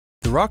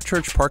Rock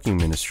Church Parking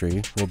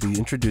Ministry will be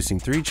introducing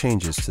 3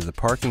 changes to the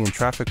parking and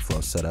traffic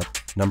flow setup.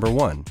 Number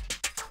 1.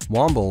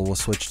 Womble will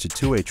switch to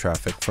 2-way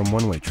traffic from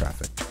 1-way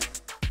traffic.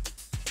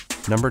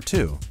 Number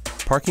 2.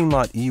 Parking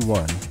lot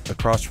E1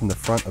 across from the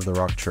front of the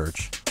Rock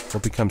Church will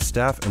become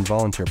staff and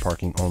volunteer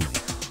parking only.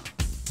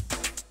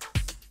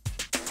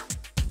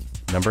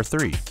 Number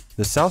 3.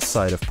 The south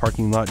side of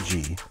parking lot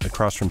G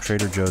across from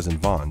Trader Joe's and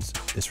Vons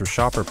is for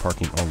shopper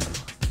parking only.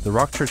 The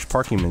Rock Church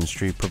Parking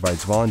Ministry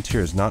provides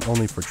volunteers not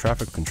only for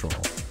traffic control,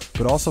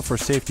 but also for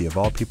safety of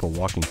all people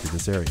walking through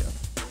this area.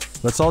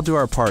 Let's all do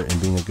our part in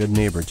being a good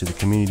neighbor to the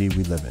community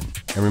we live in.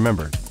 And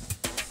remember,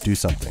 do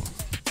something.